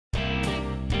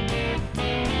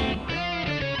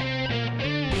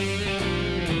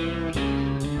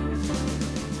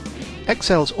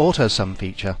Excel's AutoSum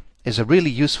feature is a really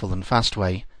useful and fast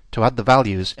way to add the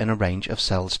values in a range of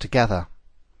cells together.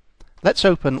 Let's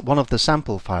open one of the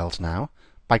sample files now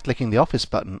by clicking the Office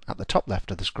button at the top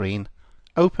left of the screen,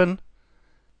 open,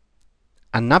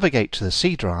 and navigate to the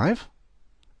C drive,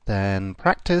 then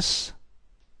Practice,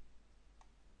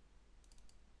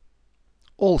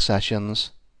 All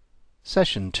Sessions,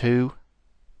 Session 2,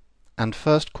 and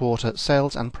First Quarter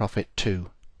Sales and Profit 2.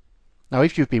 Now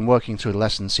if you've been working through the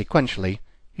lesson sequentially,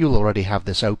 you'll already have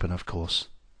this open, of course.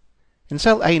 In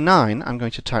cell A9 I'm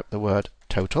going to type the word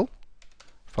Total,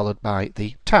 followed by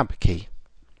the Tab key.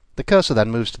 The cursor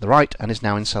then moves to the right and is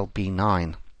now in cell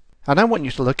B9. I now want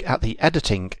you to look at the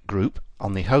Editing group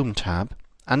on the Home tab,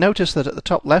 and notice that at the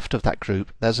top left of that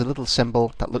group there's a little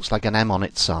symbol that looks like an M on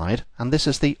its side, and this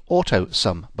is the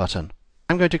AutoSum button.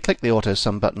 I'm going to click the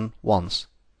AutoSum button once,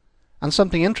 and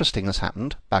something interesting has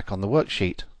happened back on the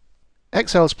worksheet.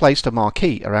 Excel's placed a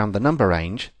marquee around the number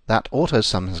range that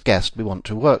AutoSum has guessed we want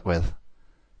to work with.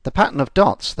 The pattern of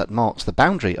dots that marks the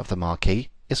boundary of the marquee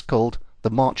is called the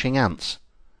marching ants.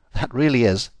 That really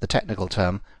is the technical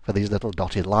term for these little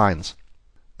dotted lines.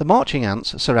 The marching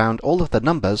ants surround all of the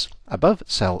numbers above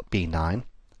cell B9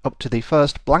 up to the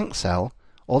first blank cell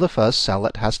or the first cell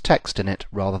that has text in it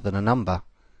rather than a number.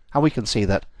 And we can see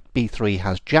that B3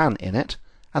 has Jan in it,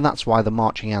 and that's why the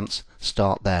marching ants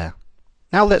start there.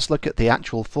 Now let's look at the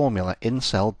actual formula in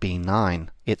cell B9.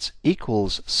 It's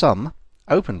equals sum,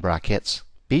 open brackets,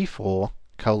 B4,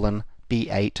 colon,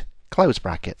 B8, close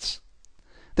brackets.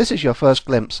 This is your first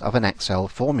glimpse of an Excel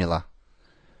formula.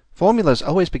 Formulas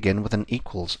always begin with an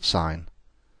equals sign.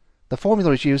 The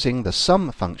formula is using the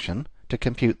sum function to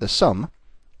compute the sum,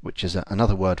 which is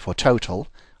another word for total,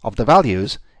 of the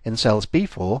values in cells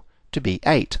B4 to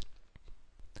B8.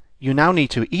 You now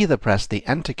need to either press the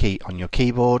Enter key on your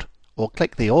keyboard or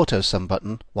click the AutoSum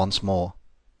button once more.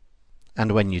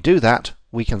 And when you do that,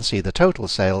 we can see the total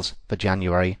sales for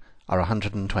January are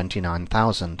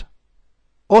 129,000.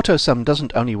 AutoSum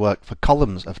doesn't only work for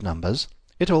columns of numbers,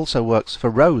 it also works for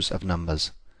rows of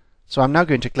numbers. So I'm now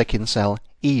going to click in cell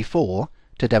E4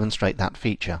 to demonstrate that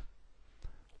feature.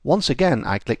 Once again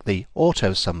I click the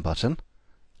AutoSum button,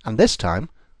 and this time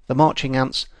the marching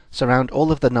ants surround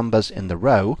all of the numbers in the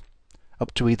row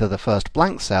up to either the first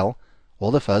blank cell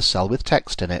or the first cell with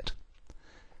text in it.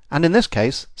 And in this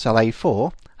case, cell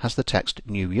A4 has the text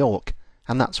New York,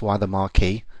 and that's why the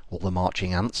marquee, or the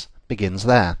marching ants, begins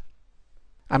there.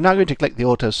 I'm now going to click the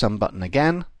AutoSum button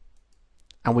again,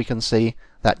 and we can see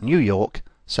that New York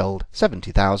sold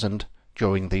 70,000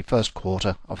 during the first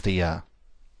quarter of the year.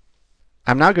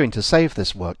 I'm now going to save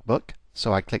this workbook,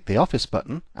 so I click the Office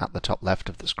button at the top left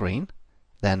of the screen,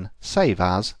 then Save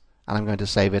As, and I'm going to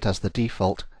save it as the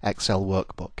default Excel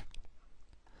workbook.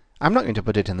 I'm not going to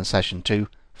put it in the Session 2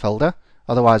 folder,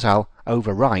 otherwise I'll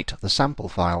overwrite the sample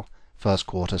file, First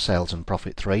Quarter Sales and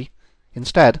Profit 3.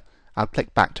 Instead, I'll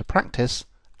click back to Practice,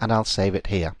 and I'll save it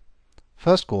here.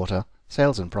 First Quarter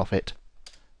Sales and Profit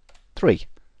 3.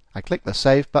 I click the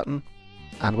Save button,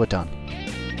 and we're done.